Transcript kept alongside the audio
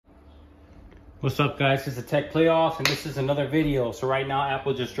What's up, guys? This is the Tech Playoffs, and this is another video. So right now,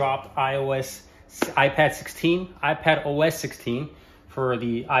 Apple just dropped iPadOS 16 for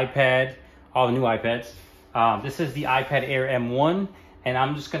the iPad, all the new iPads. This is the iPad Air M1, and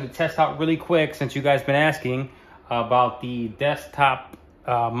I'm just going to test out really quick, since you guys been asking about the desktop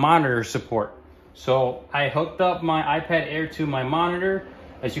monitor support. So I hooked up my iPad Air to my monitor.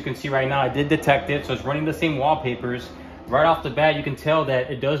 As you can see right now, I did detect it, so it's running the same wallpapers. Right off the bat, you can tell that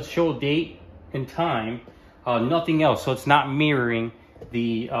it does show date and time, nothing else. So it's not mirroring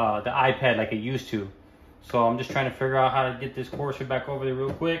the iPad like it used to. So I'm just trying to figure out how to get this cursor back over there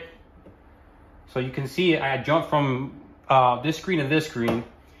real quick. So you can see I jumped from this screen to this screen.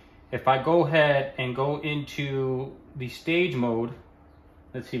 If I go ahead and go into the stage mode,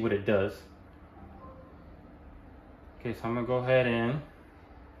 let's see what it does. Okay, so I'm gonna go ahead and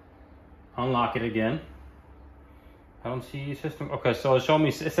unlock it again. I don't see system. Okay, so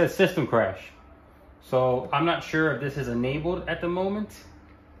it says system crash. So I'm not sure if this is enabled at the moment.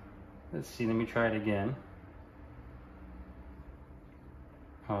 Let's see, let me try it again.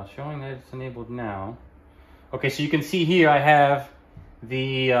 Oh, it's showing that it's enabled now. Okay, so you can see here I have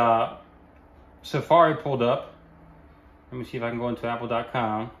the Safari pulled up. Let me see if I can go into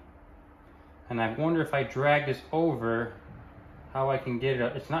apple.com. And I wonder if I drag this over, how I can get it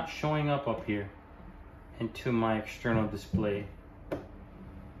up. It's not showing up here into my external display.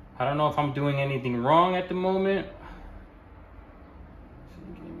 I don't know if I'm doing anything wrong at the moment. So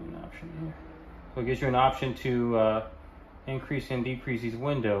give me an option here. So it gives you an option to increase and decrease these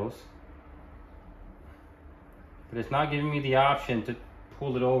windows, but it's not giving me the option to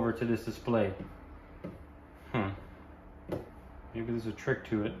pull it over to this display. Maybe there's a trick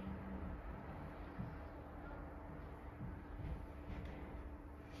to it.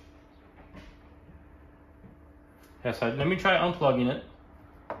 Yeah, so let me try unplugging it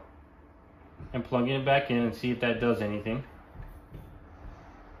and plugging it back in and see if that does anything.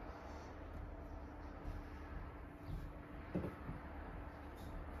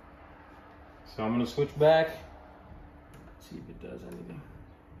 So I'm going to switch back, see if it does anything.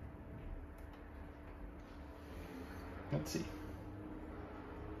 Let's see.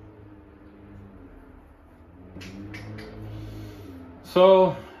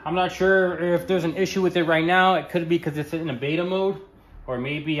 So I'm not sure if there's an issue with it right now. It could be because it's in a beta mode, or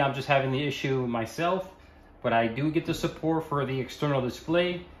maybe I'm just having the issue myself. But I do get the support for the external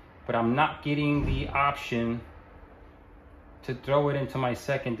display, but I'm not getting the option to throw it into my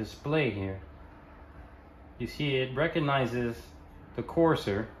second display here. You see, it recognizes the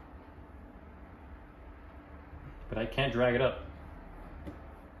cursor, but I can't drag it up.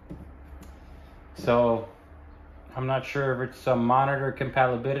 So I'm not sure if it's a monitor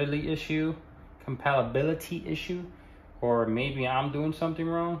compatibility issue, or maybe I'm doing something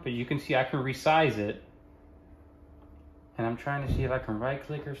wrong. But you can see I can resize it, and I'm trying to see if I can right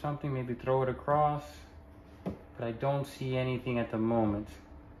click or something, maybe throw it across, but I don't see anything at the moment.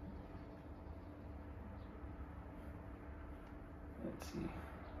 Let's see.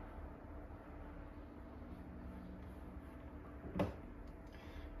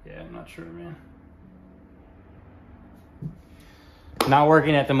 Yeah, I'm not sure, man. Not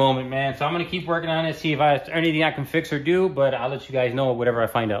working at the moment, man. So I'm gonna keep working on it, see if there's anything I can fix or do, but I'll let you guys know whatever I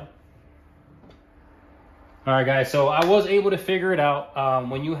find out. All right, guys, so I was able to figure it out.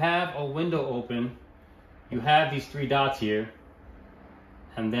 When you have a window open, you have these three dots here,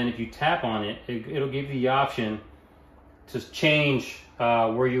 and then if you tap on it, it'll give you the option to change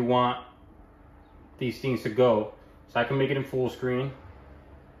where you want these things to go. So I can make it in full screen.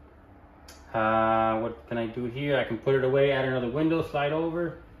 What can I do here? I can put it away, add another window, slide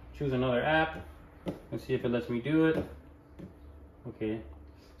over, choose another app. Let's see if it lets me do it. Okay,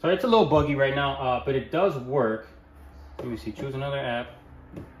 so it's a little buggy right now, but it does work. Let me see, choose another app.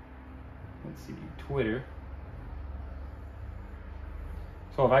 Let's see, Twitter.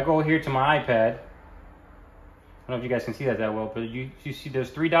 So if I go here to my iPad, I don't know if you guys can see that well, but you see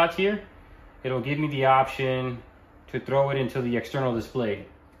there's three dots here. It'll give me the option to throw it into the external display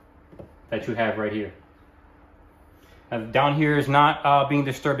that you have right here. Down here is not being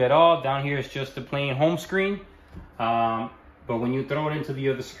disturbed at all. Down here is just the plain home screen. But when you throw it into the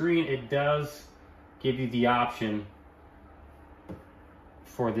other screen, it does give you the option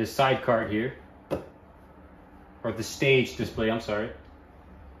for this side card here, or the stage display, I'm sorry.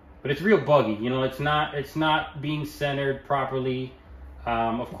 But it's real buggy, you know, it's not being centered properly.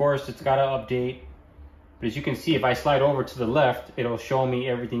 Of course, it's got to update. But as you can see, if I slide over to the left, it'll show me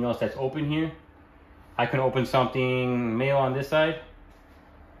everything else that's open here. I can open something, mail on this side,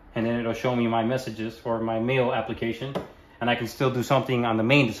 and then it'll show me my messages or my mail application. and I can still do something on the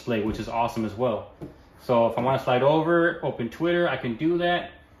main display, which is awesome as well. So if I want to slide over, open Twitter, I can do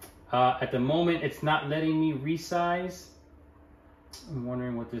that. At the moment, it's not letting me resize. I'm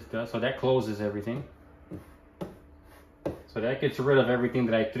wondering what this does. So that closes everything. So that gets rid of everything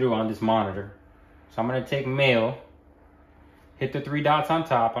that I threw on this monitor. So I'm going to take Mail, hit the 3 dots on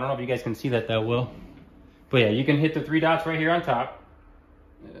top. I don't know if you guys can see that well. But yeah, you can hit the 3 dots right here on top.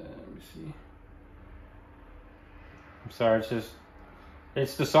 Let me see. I'm sorry,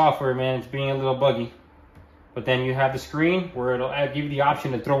 it's the software, man. It's being a little buggy. But then you have the screen where it'll give you the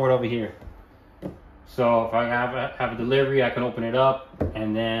option to throw it over here. So if I have a delivery, I can open it up,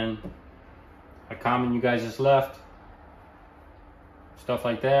 and then a comment you guys just left, stuff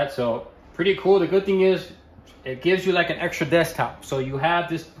like that. So pretty cool. The good thing is it gives you like an extra desktop. So you have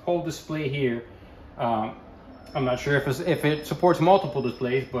this whole display here. I'm not sure if it supports multiple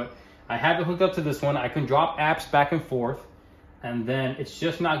displays, but I have it hooked up to this one. I can drop apps back and forth. And then it's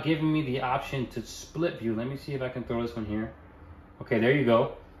just not giving me the option to split view. Let me see if I can throw this one here. Okay, there you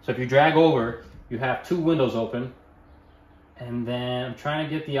go. So if you drag over, you have 2 windows open. And then I'm trying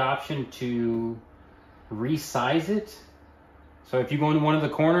to get the option to resize it. So if you go into one of the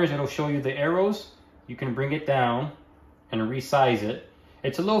corners, it'll show you the arrows. You can bring it down and resize it.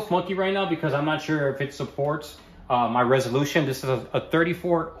 It's a little funky right now because I'm not sure if it supports my resolution. This is a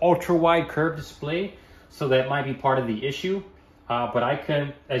 34 ultra wide curved display. So that might be part of the issue. But I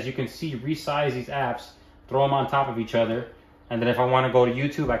can, as you can see, resize these apps, throw them on top of each other. And then if I want to go to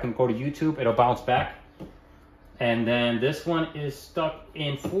YouTube, I can go to YouTube. It'll bounce back. And then this one is stuck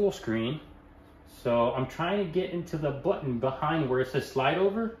in full screen. So I'm trying to get into the button behind where it says slide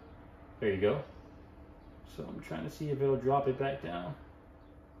over. There you go. So I'm trying to see if it'll drop it back down.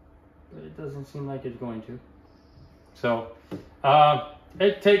 But it doesn't seem like it's going to. So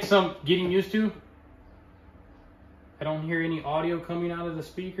it takes some getting used to. I don't hear any audio coming out of the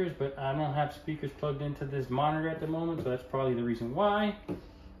speakers, but I don't have speakers plugged into this monitor at the moment, so that's probably the reason why.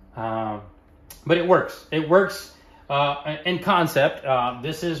 But it works. It works in concept.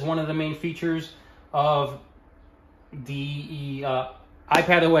 This is one of the main features of the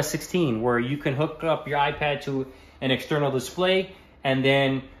iPadOS 16, where you can hook up your iPad to an external display and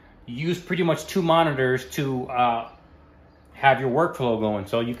then use pretty much 2 monitors to have your workflow going.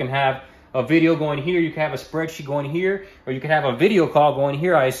 So you can have a video going here, you can have a spreadsheet going here, or you can have a video call going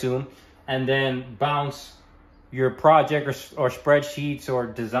here, I assume, and then bounce your project or spreadsheets or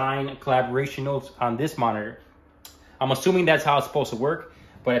design collaboration notes on this monitor. I'm assuming that's how it's supposed to work,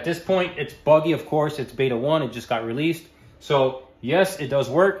 but at this point, it's buggy, of course. It's beta 1, it just got released. So yes, it does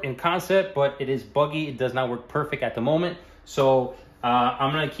work in concept, but it is buggy. It does not work perfect at the moment. So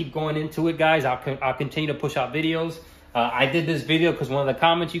I'm gonna keep going into it, guys. I'll continue to push out videos. I did this video because one of the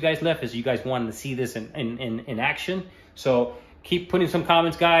comments you guys left is you guys wanted to see this in action. So keep putting some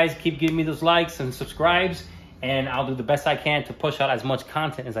comments, guys. Keep giving me those likes and subscribes, and I'll do the best I can to push out as much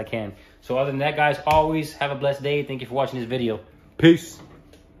content as I can. So other than that, guys, always have a blessed day. Thank you for watching this video. Peace.